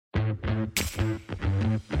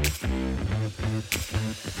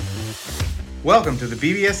Welcome to the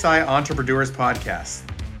BBSI Entrepreneurs Podcast,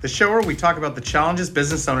 the show where we talk about the challenges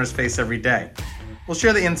business owners face every day. We'll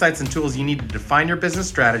share the insights and tools you need to define your business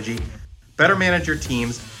strategy, better manage your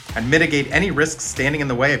teams, and mitigate any risks standing in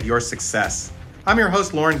the way of your success. I'm your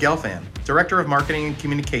host, Lauren Gelfand, Director of Marketing and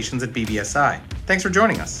Communications at BBSI. Thanks for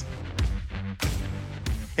joining us.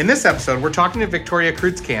 In this episode, we're talking to Victoria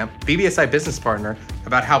Kreutzkamp, BBSI business partner,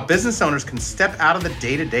 about how business owners can step out of the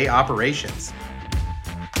day-to-day operations.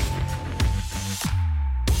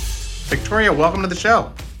 Victoria, welcome to the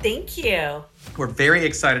show. Thank you. We're very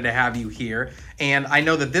excited to have you here. And I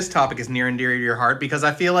know that this topic is near and dear to your heart because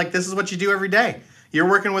I feel like this is what you do every day. You're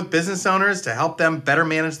working with business owners to help them better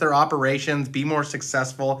manage their operations, be more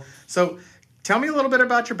successful. So tell me a little bit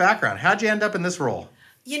about your background. How'd you end up in this role?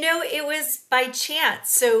 You know, it was by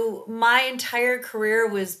chance. So my entire career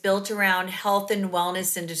was built around health and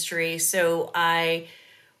wellness industry. So I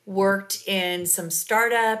worked in some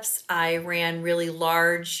startups. I ran really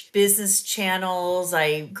large business channels.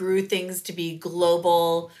 I grew things to be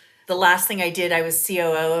global. The last thing I did, I was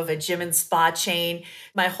COO of a gym and spa chain.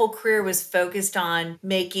 My whole career was focused on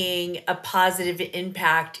making a positive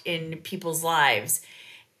impact in people's lives.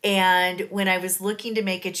 And when I was looking to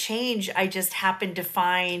make a change, I just happened to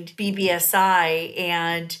find BBSI,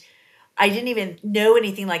 and I didn't even know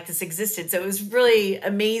anything like this existed. So it was really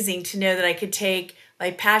amazing to know that I could take my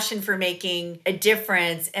passion for making a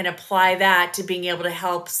difference and apply that to being able to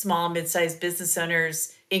help small, mid-sized business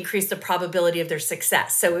owners increase the probability of their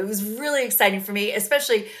success. So it was really exciting for me,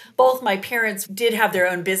 especially both my parents did have their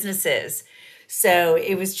own businesses. So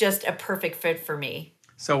it was just a perfect fit for me.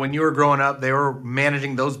 So when you were growing up, they were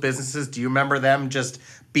managing those businesses. Do you remember them just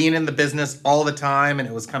being in the business all the time and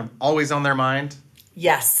it was kind of always on their mind?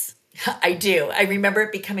 Yes, I do. I remember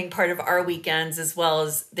it becoming part of our weekends as well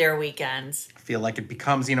as their weekends. I feel like it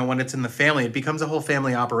becomes, when it's in the family, it becomes a whole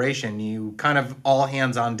family operation. You kind of all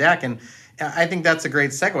hands on deck. And I think that's a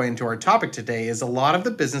great segue into our topic today is a lot of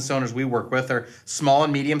the business owners we work with are small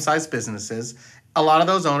and medium-sized businesses. A lot of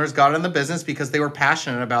those owners got in the business because they were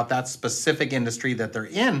passionate about that specific industry that they're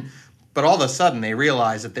in. But all of a sudden, they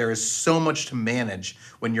realize that there is so much to manage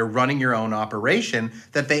when you're running your own operation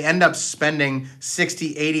that they end up spending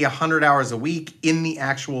 60, 80, 100 hours a week in the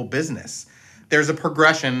actual business. There's a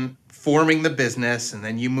progression forming the business, and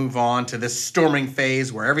then you move on to this storming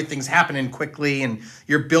phase where everything's happening quickly and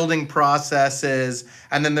you're building processes.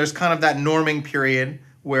 And then there's kind of that norming period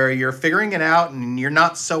where you're figuring it out and you're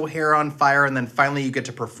not so hair on fire, and then finally you get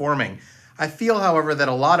to performing. I feel, however, that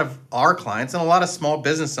a lot of our clients and a lot of small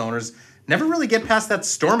business owners never really get past that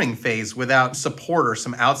storming phase without support or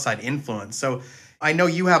some outside influence. So I know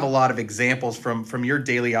you have a lot of examples from your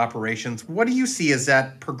daily operations. What do you see as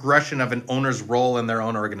that progression of an owner's role in their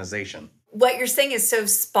own organization? What you're saying is so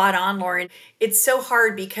spot on, Lauren. It's so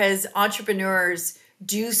hard because entrepreneurs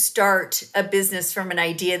do start a business from an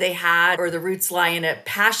idea they had, or the roots lie in a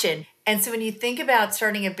passion. And so when you think about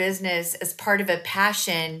starting a business as part of a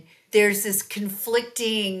passion, there's this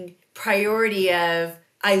conflicting priority of,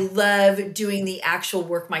 I love doing the actual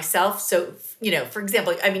work myself. So, for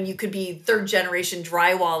example, you could be third generation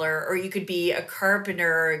drywaller, or you could be a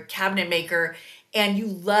carpenter or a cabinet maker, and you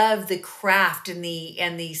love the craft and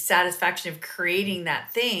the satisfaction of creating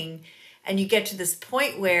that thing. And you get to this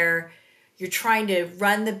point where you're trying to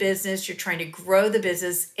run the business, you're trying to grow the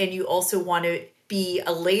business, and you also want to be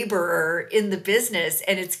a laborer in the business,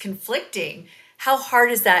 and it's conflicting. How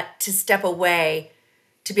hard is that to step away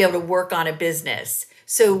to be able to work on a business?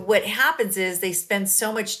 So what happens is they spend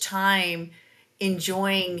so much time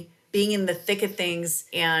enjoying being in the thick of things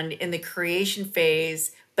and in the creation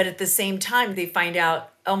phase, but at the same time, they find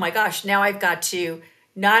out, oh my gosh, now I've got to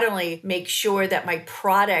not only make sure that my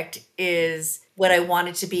product is what I want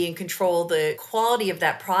it to be and control the quality of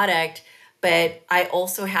that product, but I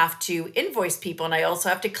also have to invoice people, and I also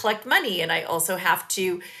have to collect money, and I also have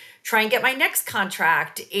to try and get my next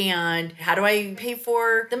contract, and how do I pay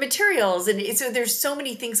for the materials? And so there's so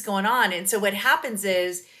many things going on. And so what happens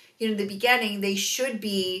is, in the beginning, they should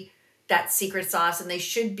be that secret sauce and they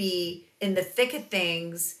should be in the thick of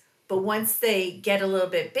things. But once they get a little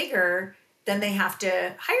bit bigger, then they have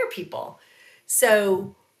to hire people.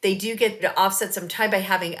 So they do get to offset some time by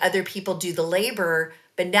having other people do the labor,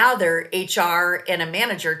 but now they're HR and a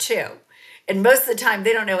manager too. And most of the time,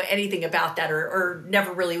 they don't know anything about that or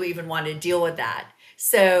never really even want to deal with that.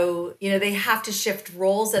 So, they have to shift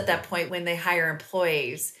roles at that point when they hire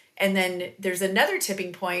employees. And then there's another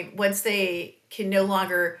tipping point once they can no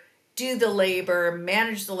longer do the labor,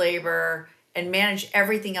 and manage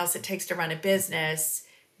everything else it takes to run a business.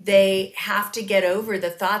 they have to get over the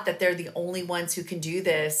thought that they're the only ones who can do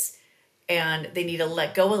this, and they need to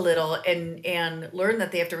let go a little and learn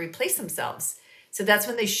that they have to replace themselves. So that's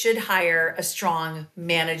when they should hire a strong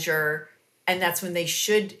manager, and that's when they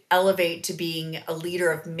should elevate to being a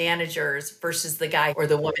leader of managers versus the guy or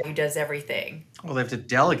the woman who does everything. Well, they have to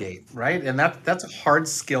delegate, right? And that's a hard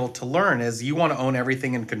skill to learn, is you want to own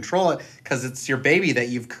everything and control it because it's your baby that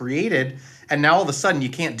you've created, and now all of a sudden you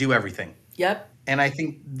can't do everything. Yep. And I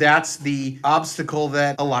think that's the obstacle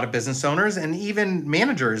that a lot of business owners and even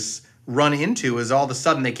managers run into, is all of a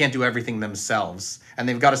sudden they can't do everything themselves and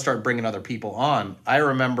they've got to start bringing other people on. I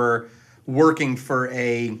remember I worked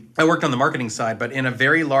on the marketing side, but in a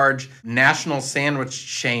very large national sandwich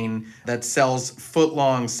chain that sells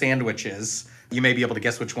foot-long sandwiches. You may be able to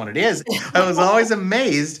guess which one it is. I was always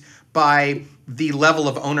amazed by the level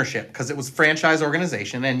of ownership because it was franchise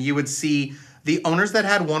organization, and you would see the owners that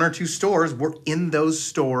had one or two stores were in those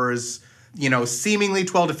stores, seemingly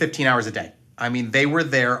 12 to 15 hours a day. I mean, they were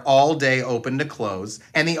there all day, open to close.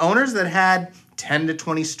 And the owners that had 10 to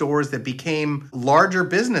 20 stores that became larger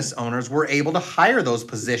business owners were able to hire those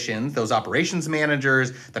positions, those operations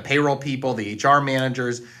managers, the payroll people, the HR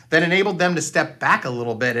managers, that enabled them to step back a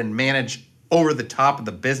little bit and manage over the top of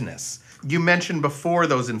the business. You mentioned before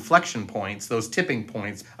those inflection points, those tipping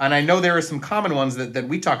points, and I know there are some common ones that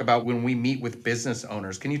we talk about when we meet with business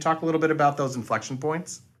owners. Can you talk a little bit about those inflection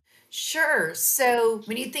points? Sure. So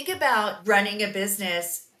when you think about running a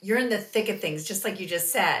business, you're in the thick of things, just like you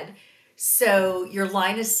just said. So your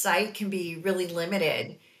line of sight can be really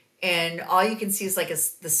limited, and all you can see is like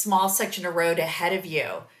the small section of road ahead of you.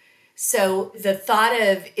 So the thought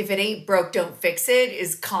of if it ain't broke, don't fix it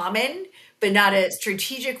is common, but not a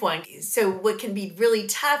strategic one. So what can be really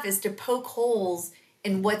tough is to poke holes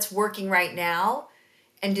in what's working right now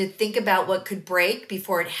and to think about what could break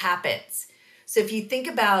before it happens. So if you think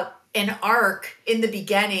about an arc in the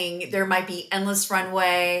beginning, there might be endless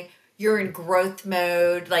runway, you're in growth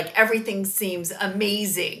mode, like everything seems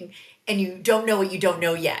amazing, and you don't know what you don't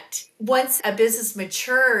know yet. Once a business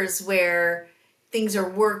matures where things are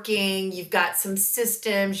working, you've got some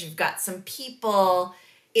systems, you've got some people,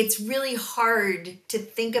 it's really hard to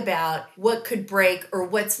think about what could break or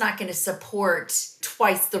what's not going to support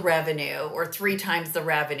twice the revenue or three times the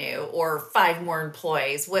revenue or five more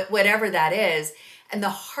employees, whatever that is. And the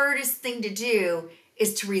hardest thing to do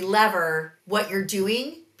is to relever what you're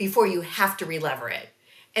doing before you have to relever it.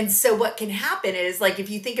 And so what can happen is, like, if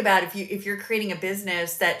you think about if you're creating a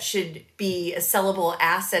business that should be a sellable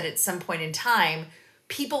asset at some point in time,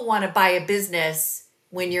 people want to buy a business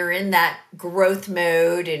when you're in that growth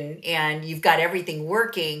mode and you've got everything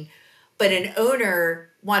working. But an owner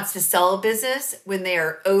wants to sell a business when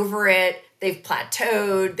they're over it, they've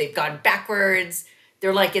plateaued, they've gone backwards.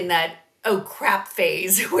 They're like in that oh crap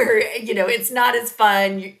phase where, it's not as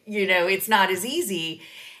fun, it's not as easy.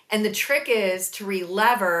 And the trick is to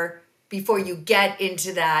relever before you get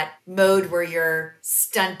into that mode where you're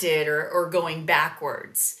stunted or going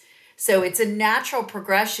backwards. So it's a natural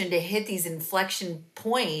progression to hit these inflection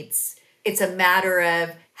points. It's a matter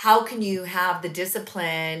of how can you have the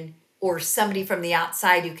discipline or somebody from the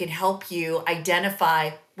outside who can help you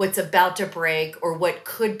identify what's about to break or what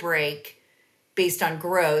could break based on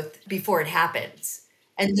growth before it happens.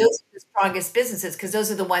 And those are the strongest businesses because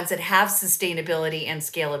those are the ones that have sustainability and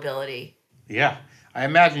scalability. Yeah. I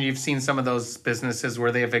imagine you've seen some of those businesses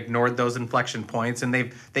where they have ignored those inflection points and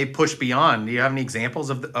they've pushed beyond. Do you have any examples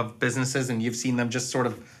of businesses and you've seen them just sort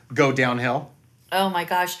of go downhill? Oh my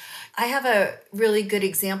gosh. I have a really good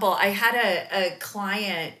example. I had a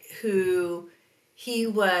client who he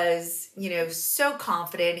was, so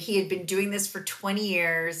confident. He had been doing this for 20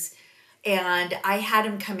 years. And I had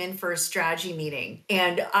him come in for a strategy meeting.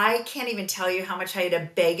 And I can't even tell you how much I had to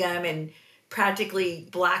beg him and practically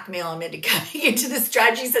blackmail him into coming into the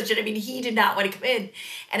strategy session. I mean, he did not want to come in.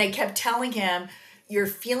 And I kept telling him, you're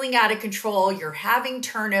feeling out of control. You're having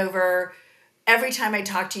turnover. Every time I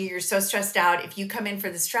talk to you, you're so stressed out. If you come in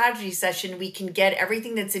for the strategy session, we can get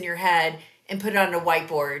everything that's in your head and put it on a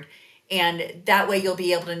whiteboard. And that way you'll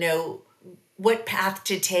be able to know what path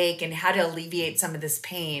to take and how to alleviate some of this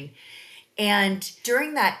pain. And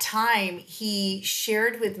during that time, he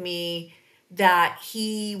shared with me that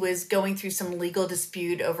he was going through some legal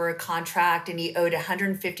dispute over a contract and he owed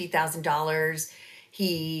 $150,000.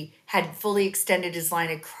 He had fully extended his line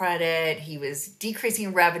of credit. He was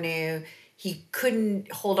decreasing revenue. He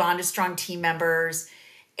couldn't hold on to strong team members.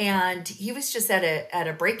 And he was just at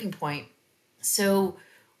a breaking point. So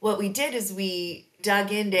what we did is we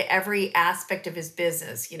dug into every aspect of his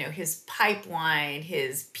business, his pipeline,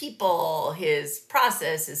 his people, his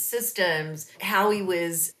process, his systems, how he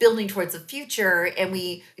was building towards the future. And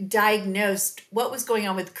we diagnosed what was going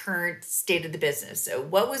on with the current state of the business. So,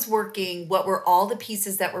 what was working? What were all the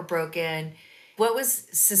pieces that were broken? What was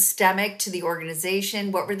systemic to the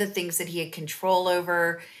organization? What were the things that he had control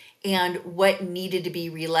over? And what needed to be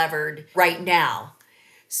relevered right now?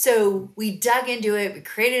 So we dug into it, we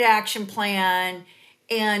created an action plan.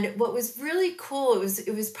 And what was really cool,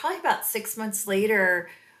 it was probably about 6 months later,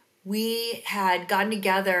 we had gotten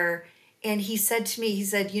together and he said to me, he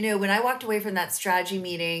said, when I walked away from that strategy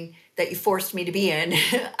meeting that you forced me to be in,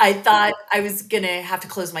 I thought I was gonna have to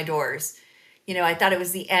close my doors. I thought it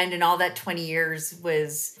was the end and all that 20 years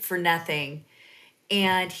was for nothing.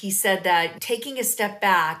 And he said that taking a step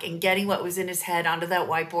back and getting what was in his head onto that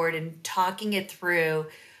whiteboard and talking it through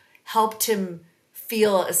helped him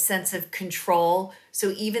feel a sense of control.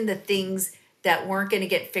 So even the things that weren't going to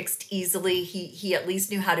get fixed easily, he at least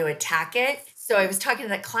knew how to attack it. So I was talking to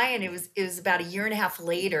that client, it was about a year and a half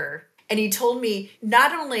later. And he told me,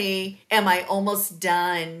 not only am I almost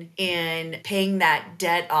done in paying that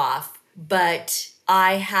debt off, but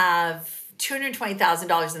I have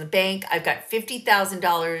 $220,000 in the bank. I've got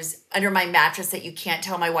 $50,000 under my mattress that you can't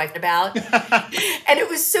tell my wife about. And it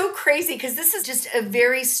was so crazy because this is just a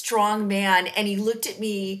very strong man. And he looked at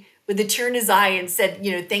me with a tear in his eye and said,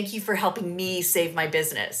 thank you for helping me save my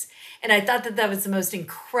business. And I thought that was the most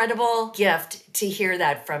incredible gift to hear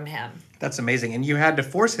that from him. That's amazing. And you had to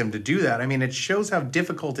force him to do that. I mean, it shows how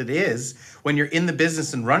difficult it is when you're in the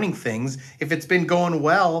business and running things, if it's been going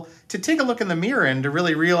well, to take a look in the mirror and to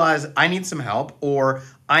really realize I need some help, or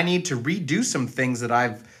I need to redo some things that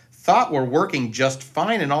I've thought were working just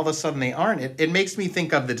fine and all of a sudden they aren't. It makes me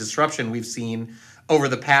think of the disruption we've seen over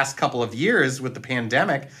the past couple of years with the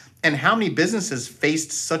pandemic and how many businesses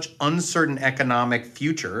faced such uncertain economic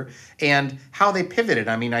future and how they pivoted.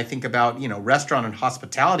 I mean, I think about, restaurant and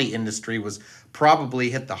hospitality industry was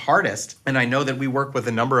probably hit the hardest. And I know that we work with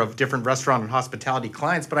a number of different restaurant and hospitality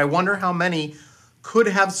clients, but I wonder how many could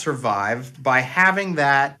have survived by having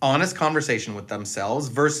that honest conversation with themselves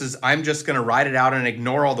versus I'm just going to ride it out and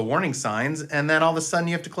ignore all the warning signs. And then all of a sudden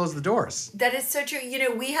you have to close the doors. That is so true.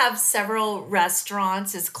 We have several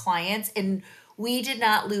restaurants as clients, and we did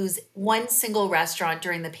not lose one single restaurant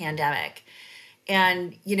during the pandemic.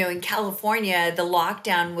 And, in California, the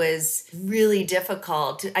lockdown was really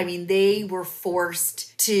difficult. I mean, they were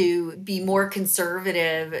forced to be more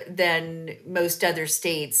conservative than most other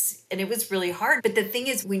states. And it was really hard. But the thing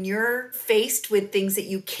is, when you're faced with things that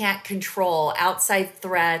you can't control, outside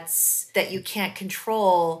threats that you can't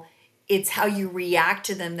control, it's how you react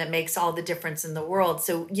to them that makes all the difference in the world.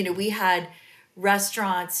 So, we had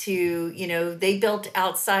restaurants who, they built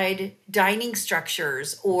outside dining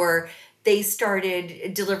structures, or they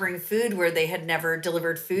started delivering food where they had never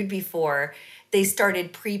delivered food before. They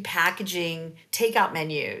started pre-packaging takeout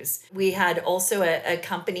menus. We had also a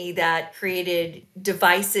company that created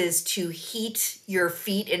devices to heat your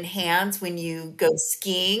feet and hands when you go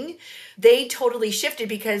skiing. They totally shifted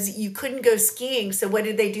because you couldn't go skiing. So what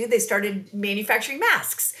did they do? They started manufacturing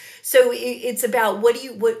masks. So it's about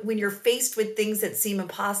when you're faced with things that seem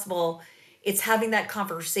impossible, it's having that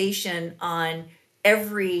conversation on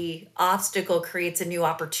every obstacle creates a new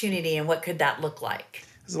opportunity, and what could that look like?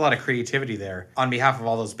 There's a lot of creativity there on behalf of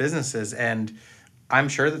all those businesses. And I'm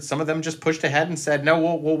sure that some of them just pushed ahead and said, no,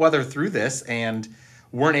 we'll weather through this, and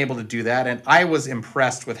weren't able to do that. And I was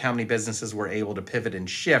impressed with how many businesses were able to pivot and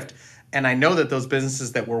shift. And I know that those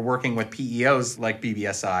businesses that were working with PEOs like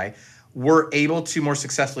BBSI were able to more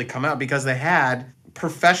successfully come out because they had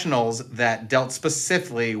professionals that dealt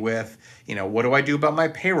specifically with, what do I do about my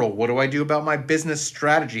payroll? What do I do about my business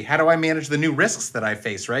strategy? How do I manage the new risks that I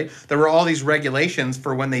face, right? There were all these regulations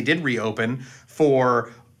for when they did reopen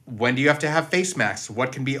for when do you have to have face masks?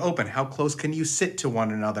 What can be open? How close can you sit to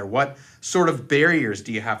one another? What sort of barriers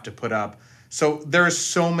do you have to put up? So there's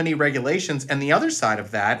so many regulations. And the other side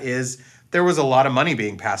of that is there was a lot of money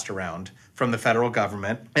being passed around from the federal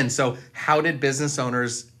government. And so how did business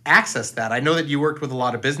owners access that? I know that you worked with a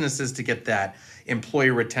lot of businesses to get that employee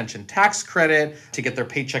retention tax credit, to get their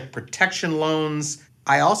paycheck protection loans.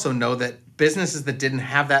 I also know that businesses that didn't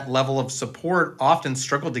have that level of support often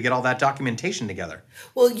struggled to get all that documentation together.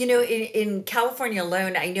 Well, in California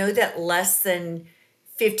alone, I know that less than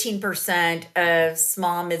 15% of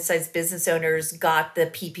small, mid-sized business owners got the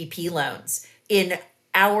PPP loans. In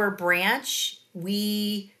our branch,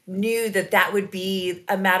 we knew that would be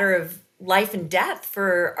a matter of life and death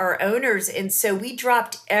for our owners. And so we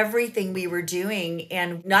dropped everything we were doing.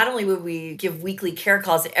 And not only would we give weekly care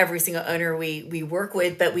calls to every single owner we work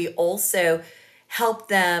with, but we also help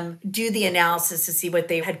them do the analysis to see what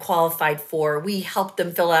they had qualified for. We helped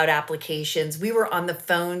them fill out applications. We were on the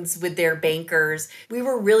phones with their bankers. We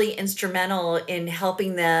were really instrumental in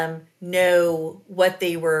helping them know what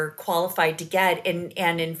they were qualified to get. And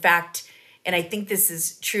in fact, and I think this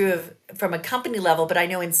is true of from a company level, but I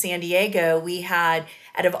know in San Diego, we had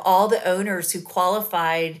out of all the owners who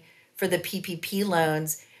qualified for the PPP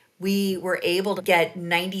loans, we were able to get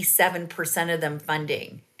 97% of them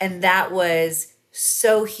funding. And that was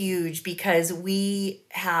so huge because we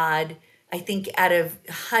had, I think, out of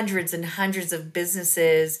hundreds and hundreds of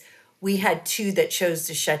businesses, we had two that chose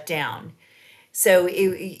to shut down. So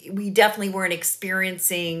we definitely weren't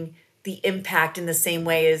experiencing the impact in the same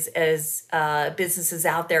way as businesses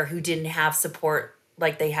out there who didn't have support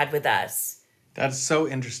like they had with us. That's so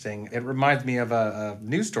interesting. It reminds me of a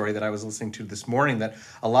news story that I was listening to this morning that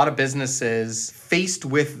a lot of businesses faced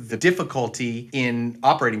with the difficulty in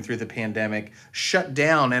operating through the pandemic shut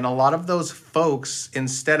down. And a lot of those folks,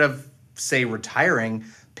 instead of, say, retiring,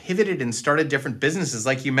 pivoted and started different businesses.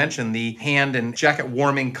 Like you mentioned, the hand and jacket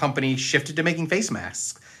warming company shifted to making face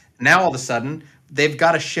masks. Now all of a sudden, they've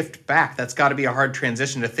got to shift back. That's got to be a hard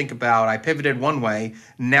transition to think about. I pivoted one way,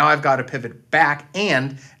 now I've got to pivot back,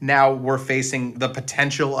 and now we're facing the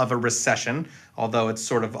potential of a recession, although it's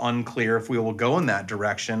sort of unclear if we will go in that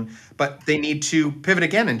direction. But they need to pivot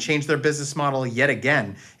again and change their business model yet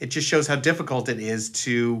again. It just shows how difficult it is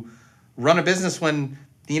to run a business when,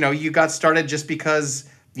 you got started just because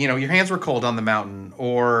your hands were cold on the mountain,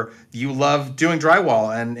 or you love doing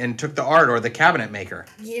drywall and took the art or the cabinet maker.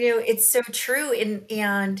 It's so true.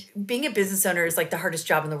 And being a business owner is like the hardest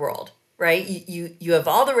job in the world, right? You have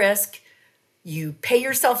all the risk, you pay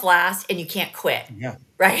yourself last, and you can't quit. Yeah.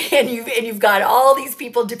 Right. And you've got all these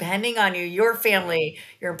people depending on you, your family,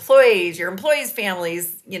 your employees'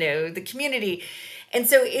 families, the community. And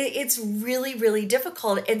so it's really, really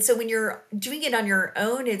difficult. And so when you're doing it on your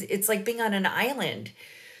own, it's like being on an island.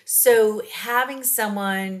 So having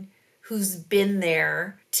someone who's been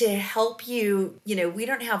there to help you, we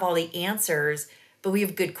don't have all the answers, but we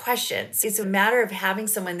have good questions. It's a matter of having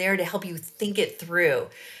someone there to help you think it through.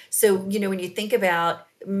 So, when you think about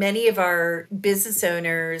many of our business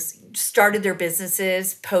owners started their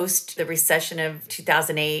businesses post the recession of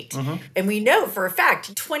 2008. Mm-hmm. And we know for a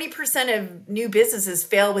fact, 20% of new businesses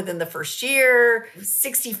fail within the first year.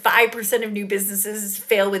 65% of new businesses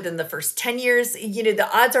fail within the first 10 years. The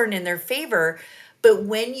odds aren't in their favor. But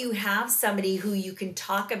when you have somebody who you can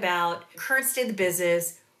talk about current state of the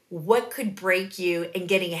business, what could break you, and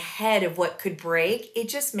getting ahead of what could break, it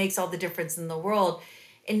just makes all the difference in the world.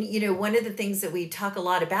 And, one of the things that we talk a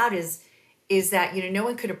lot about is that, no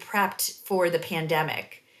one could have prepped for the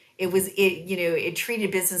pandemic. It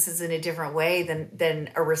treated businesses in a different way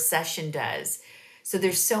than a recession does. So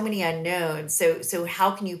there's so many unknowns. So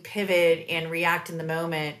how can you pivot and react in the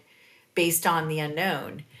moment based on the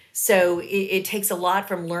unknown? So it takes a lot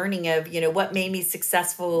from learning of, what made me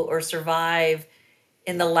successful or survive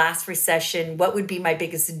in the last recession. What would be my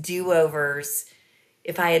biggest do-overs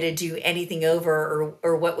if I had to do anything over,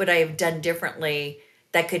 or what would I have done differently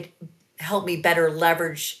that could help me better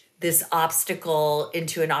leverage this obstacle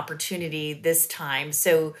into an opportunity this time.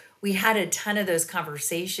 So we had a ton of those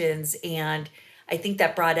conversations, and I think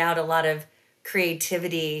that brought out a lot of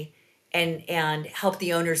creativity and helped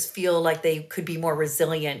the owners feel like they could be more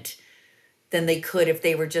resilient than they could if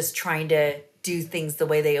they were just trying to do things the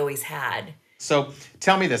way they always had. So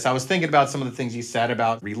tell me this. I was thinking about some of the things you said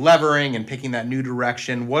about relevering and picking that new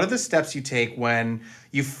direction. What are the steps you take when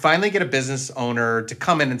you finally get a business owner to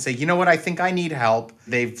come in and say, you know what, I think I need help.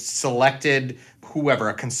 They've selected whoever,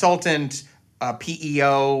 a consultant, a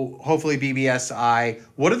PEO, hopefully BBSI.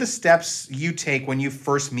 What are the steps you take when you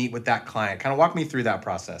first meet with that client? Kind of walk me through that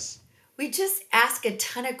process. We just ask a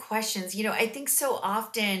ton of questions. I think so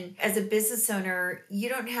often as a business owner, you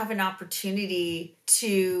don't have an opportunity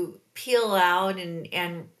to peel out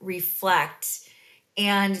and reflect.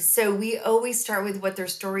 And so we always start with what their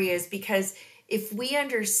story is, because if we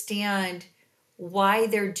understand why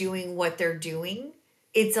they're doing what they're doing,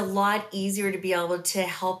 it's a lot easier to be able to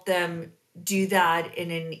help them do that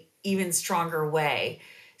in an even stronger way.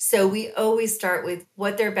 So we always start with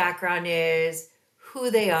what their background is, who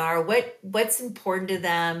they are, what's important to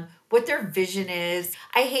them, what their vision is.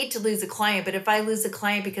 I hate to lose a client, but if I lose a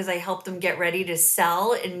client because I help them get ready to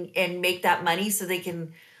sell and make that money so they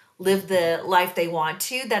can live the life they want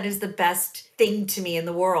to, that is the best thing to me in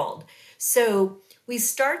the world. So we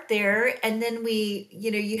start there, and then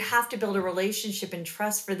you have to build a relationship and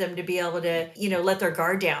trust for them to be able to, let their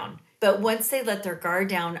guard down. But once they let their guard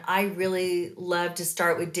down, I really love to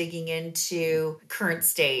start with digging into current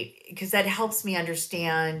state, because that helps me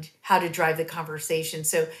understand how to drive the conversation.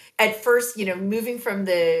 So at first, moving from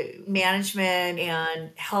the management and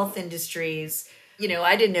health industries,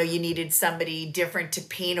 I didn't know you needed somebody different to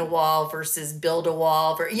paint a wall versus build a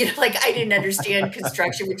wall, or, like I didn't understand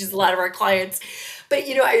construction, which is a lot of our clients. But,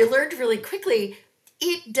 I learned really quickly,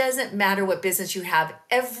 it doesn't matter what business you have.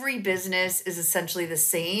 Every business is essentially the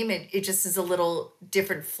same. It just is a little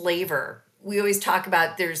different flavor. We always talk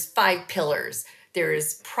about there's 5 pillars.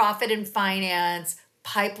 There's profit and finance,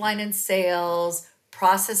 pipeline and sales,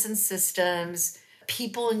 process and systems,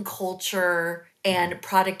 people and culture, and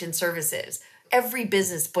product and services. Every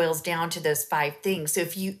business boils down to those 5 things. So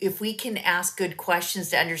if we can ask good questions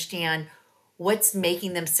to understand what's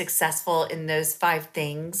making them successful in those 5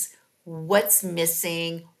 things, what's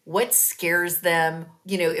missing, what scares them,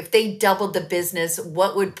 if they doubled the business,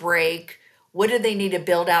 what would break, what do they need to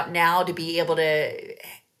build out now to be able to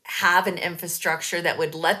have an infrastructure that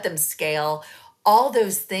would let them scale. All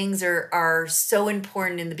those things are so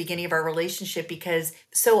important in the beginning of our relationship, because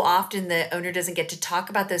so often the owner doesn't get to talk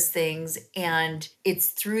about those things, and it's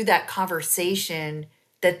through that conversation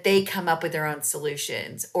that they come up with their own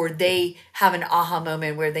solutions, or they have an aha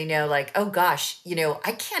moment where they know, like, oh gosh,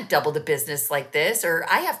 I can't double the business like this, or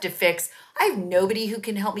I have nobody who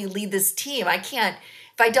can help me lead this team. I can't,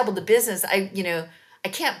 if I double the business, I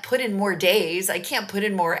can't put in more days. I can't put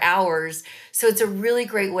in more hours. So it's a really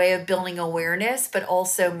great way of building awareness, but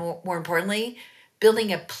also more importantly,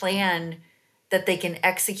 building a plan that they can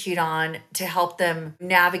execute on to help them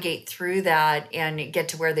navigate through that and get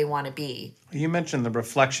to where they want to be. You mentioned the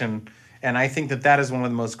reflection, and I think that is one of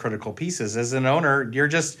the most critical pieces. As an owner, you're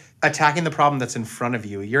just attacking the problem that's in front of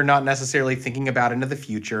you. You're not necessarily thinking about into the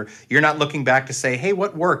future. You're not looking back to say, hey,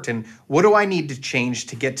 what worked and what do I need to change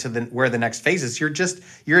to get to where the next phase is?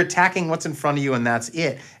 You're attacking what's in front of you, and that's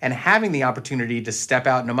it. And having the opportunity to step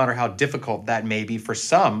out, no matter how difficult that may be for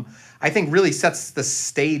some, I think really sets the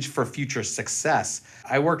stage for future success.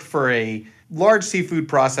 I worked for a large seafood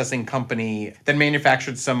processing company that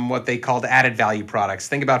manufactured some what they called added value products.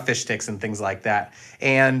 Think about fish sticks and things like that.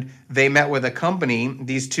 And they met with a company.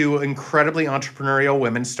 These 2 incredibly entrepreneurial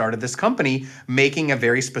women started this company making a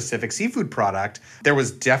very specific seafood product. There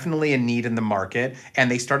was definitely a need in the market, and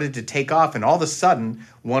they started to take off. And all of a sudden,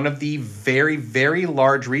 one of the very, very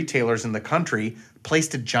large retailers in the country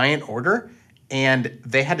placed a giant order, and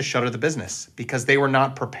they had to shutter the business because they were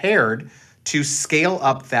not prepared to scale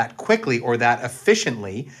up that quickly or that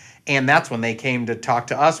efficiently. And that's when they came to talk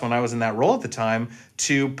to us, when I was in that role at the time,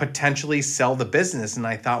 to potentially sell the business. And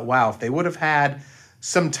I thought, wow, if they would have had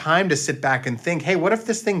some time to sit back and think, hey, what if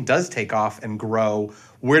this thing does take off and grow?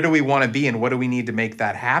 Where do we want to be and what do we need to make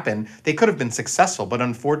that happen? They could have been successful, but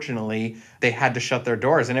unfortunately, they had to shut their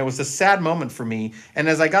doors. And it was a sad moment for me. And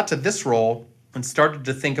as I got to this role and started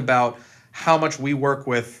to think about how much we work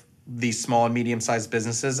with these small and medium-sized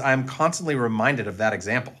businesses, I'm constantly reminded of that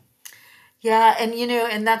example. Yeah,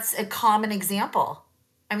 and that's a common example.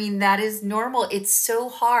 I mean, that is normal. It's so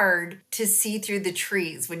hard to see through the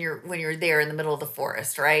trees when you're there in the middle of the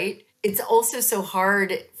forest, right? It's also so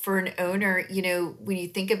hard for an owner, when you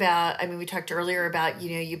think about, I mean, we talked earlier about,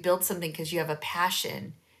 you build something because you have a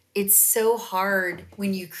passion. It's so hard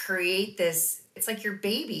when you create this, it's like your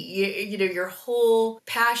baby, your whole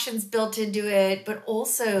passion's built into it, but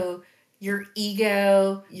also your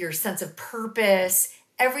ego, your sense of purpose,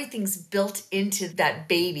 everything's built into that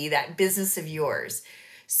baby, that business of yours.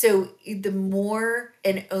 So the more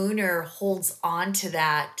an owner holds on to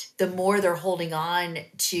that, the more they're holding on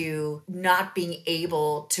to not being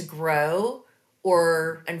able to grow,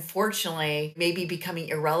 or unfortunately, maybe becoming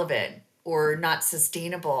irrelevant or not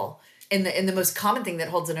sustainable. And the most common thing that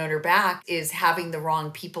holds an owner back is having the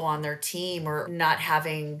wrong people on their team, or not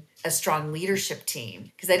having a strong leadership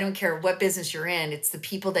team. Because I don't care what business you're in, it's the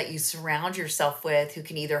people that you surround yourself with who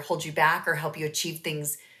can either hold you back or help you achieve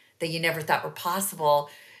things that you never thought were possible.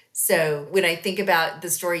 So when I think about the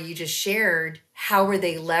story you just shared, how are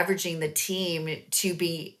they leveraging the team to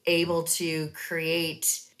be able to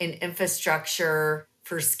create an infrastructure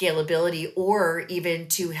for scalability, or even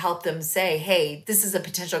to help them say, hey, this is a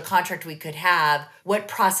potential contract we could have. What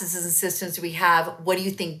processes and systems do we have? What do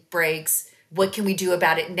you think breaks? What can we do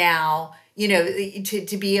about it now?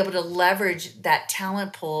 To be able to leverage that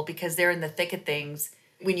talent pool, because they're in the thick of things.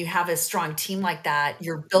 When you have a strong team like that,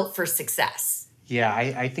 you're built for success. Yeah,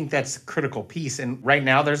 I think that's a critical piece. And right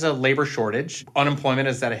now there's a labor shortage. Unemployment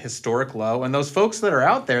is at a historic low. And those folks that are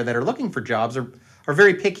out there that are looking for jobs are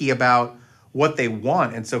very picky about what they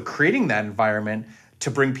want. And so creating that environment to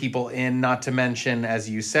bring people in, not to mention, as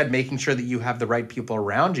you said, making sure that you have the right people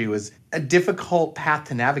around you is a difficult path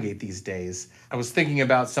to navigate these days. I was thinking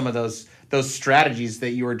about some of those strategies that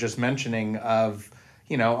you were just mentioning of,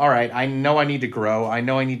 all right, I know I need to grow. I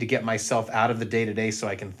know I need to get myself out of the day-to-day so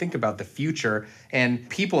I can think about the future. And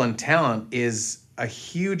people and talent is a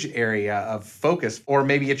huge area of focus, or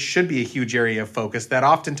maybe it should be a huge area of focus that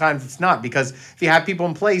oftentimes it's not, because if you have people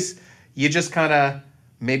in place, you just kind of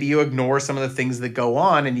maybe you ignore some of the things that go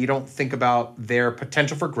on and you don't think about their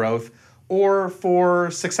potential for growth or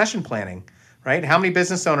for succession planning, right? How many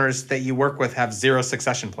business owners that you work with have zero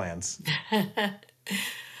succession plans?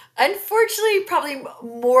 Unfortunately, probably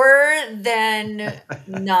more than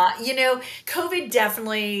not. COVID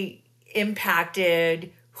definitely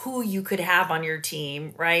impacted who you could have on your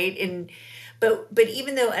team, right? But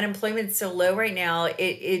even though unemployment is so low right now,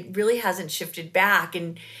 it really hasn't shifted back.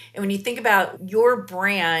 And when you think about your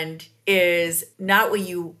brand is not what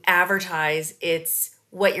you advertise, it's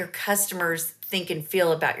what your customers think and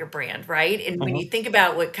feel about your brand, right? And when you think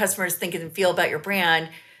about what customers think and feel about your brand,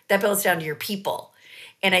 that boils down to your people.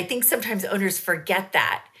 And I think sometimes owners forget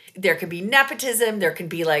that. There can be nepotism. There can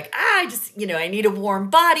be like, I need a warm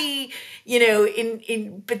body,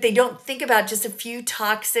 but they don't think about just a few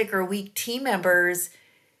toxic or weak team members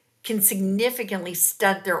can significantly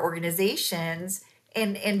stunt their organizations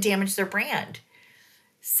and damage their brand.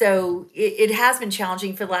 So it has been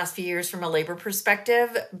challenging for the last few years from a labor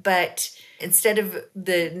perspective, but instead of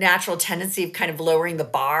the natural tendency of kind of lowering the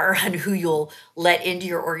bar on who you'll let into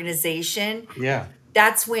your organization, Yeah.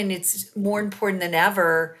 that's when it's more important than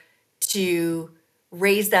ever to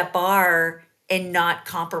raise that bar and not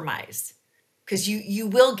compromise, because you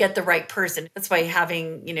will get the right person. That's why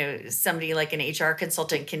having somebody like an HR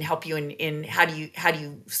consultant can help you in how do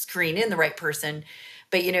you screen in the right person.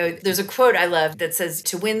 But there's a quote I love that says,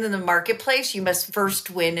 to win in the marketplace, you must first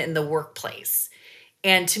win in the workplace.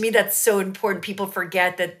 And to me, that's so important. People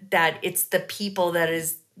forget that it's the people that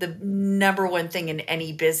is the number one thing in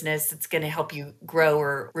any business that's going to help you grow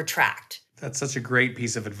or retract. That's such a great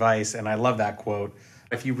piece of advice, and I love that quote.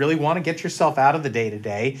 If you really want to get yourself out of the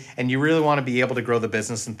day-to-day and you really want to be able to grow the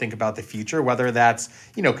business and think about the future, whether that's,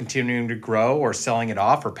 continuing to grow or selling it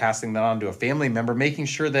off or passing that on to a family member, making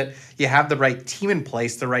sure that you have the right team in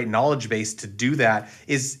place, the right knowledge base to do that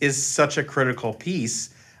is such a critical piece.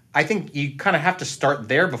 I think you kind of have to start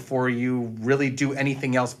there before you really do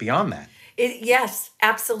anything else beyond that. Yes,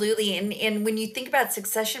 absolutely. And when you think about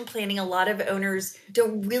succession planning, a lot of owners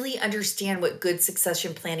don't really understand what good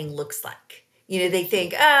succession planning looks like. They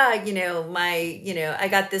think, I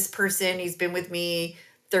got this person, he's been with me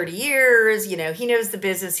 30 years, he knows the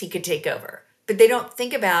business, he could take over. But they don't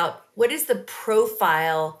think about what is the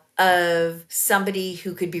profile of somebody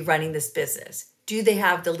who could be running this business. Do they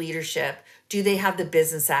have the leadership? Do they have the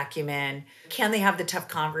business acumen? Can they have the tough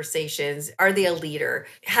conversations? Are they a leader?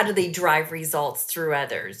 How do they drive results through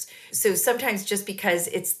others? So sometimes just because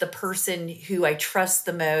it's the person who I trust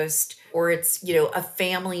the most, or it's, a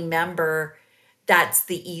family member, that's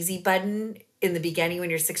the easy button in the beginning when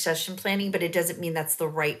you're succession planning, but it doesn't mean that's the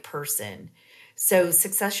right person. So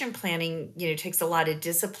succession planning, takes a lot of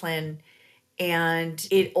discipline. And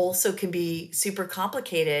it also can be super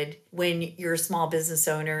complicated when you're a small business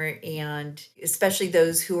owner, and especially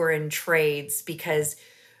those who are in trades, because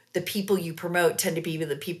the people you promote tend to be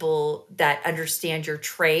the people that understand your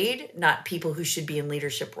trade, not people who should be in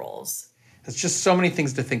leadership roles. It's just so many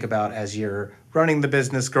things to think about as you're running the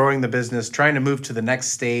business, growing the business, trying to move to the next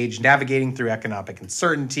stage, navigating through economic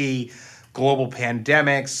uncertainty, global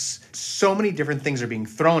pandemics. So many different things are being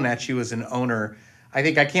thrown at you as an owner. I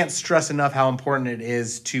think I can't stress enough how important it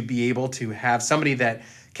is to be able to have somebody that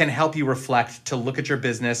can help you reflect, to look at your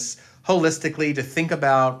business holistically, to think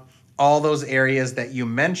about all those areas that you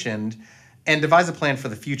mentioned and devise a plan for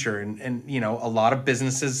the future. And a lot of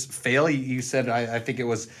businesses fail. You said, I think it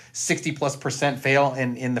was 60+% fail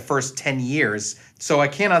in the first 10 years. So I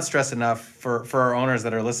cannot stress enough for our owners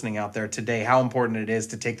that are listening out there today, how important it is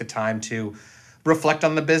to take the time to reflect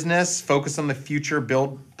on the business, focus on the future,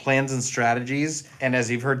 build plans and strategies. And as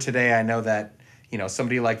you've heard today, I know that,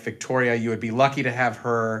 somebody like Victoria, you would be lucky to have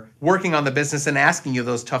her working on the business and asking you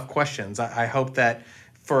those tough questions. I hope that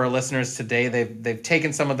for our listeners today, they've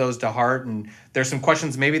taken some of those to heart, and there's some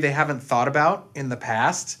questions maybe they haven't thought about in the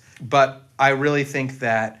past. But I really think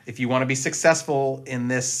that if you want to be successful in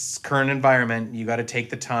this current environment, you got to take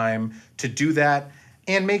the time to do that.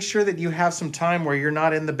 And make sure that you have some time where you're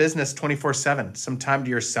not in the business 24/7, some time to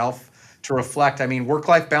yourself to reflect. I mean,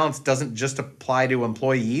 work-life balance doesn't just apply to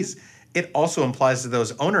employees. It also applies to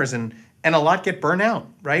those owners. And And a lot get burnt out,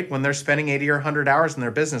 right? When they're spending 80 or 100 hours in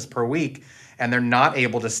their business per week and they're not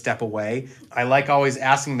able to step away. I like always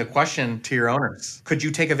asking the question to your owners, could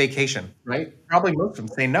you take a vacation, right? Probably most of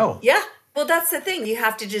them say no. Yeah. Well, that's the thing. You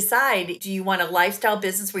have to decide, do you want a lifestyle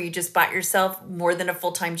business where you just bought yourself more than a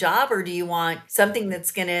full-time job, or do you want something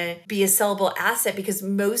that's going to be a sellable asset? Because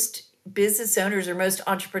most business owners or most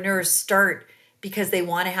entrepreneurs start because they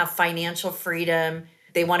want to have financial freedom.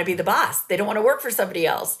 They want to be the boss. They don't want to work for somebody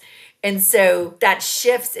else. And so that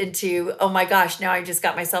shifts into, oh my gosh, now I just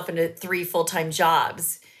got myself into 3 full-time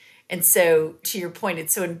jobs. And so to your point,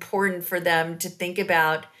 it's so important for them to think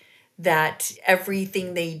about that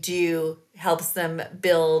everything they do helps them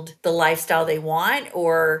build the lifestyle they want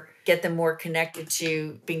or get them more connected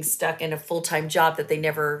to being stuck in a full-time job that they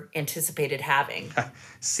never anticipated having.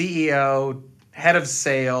 CEO, head of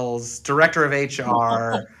sales, director of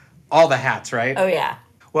HR, all the hats, right? Oh, yeah.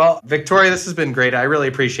 Well, Victoria, this has been great. I really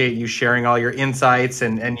appreciate you sharing all your insights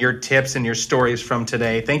and your tips and your stories from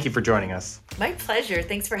today. Thank you for joining us. My pleasure.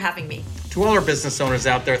 Thanks for having me. To all our business owners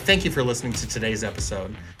out there, thank you for listening to today's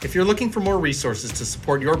episode. If you're looking for more resources to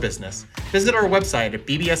support your business, visit our website at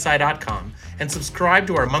bbsi.com and subscribe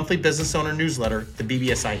to our monthly business owner newsletter, the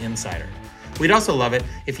BBSI Insider. We'd also love it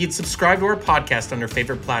if you'd subscribe to our podcast on your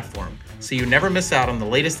favorite platform so you never miss out on the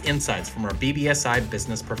latest insights from our BBSI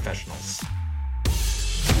business professionals.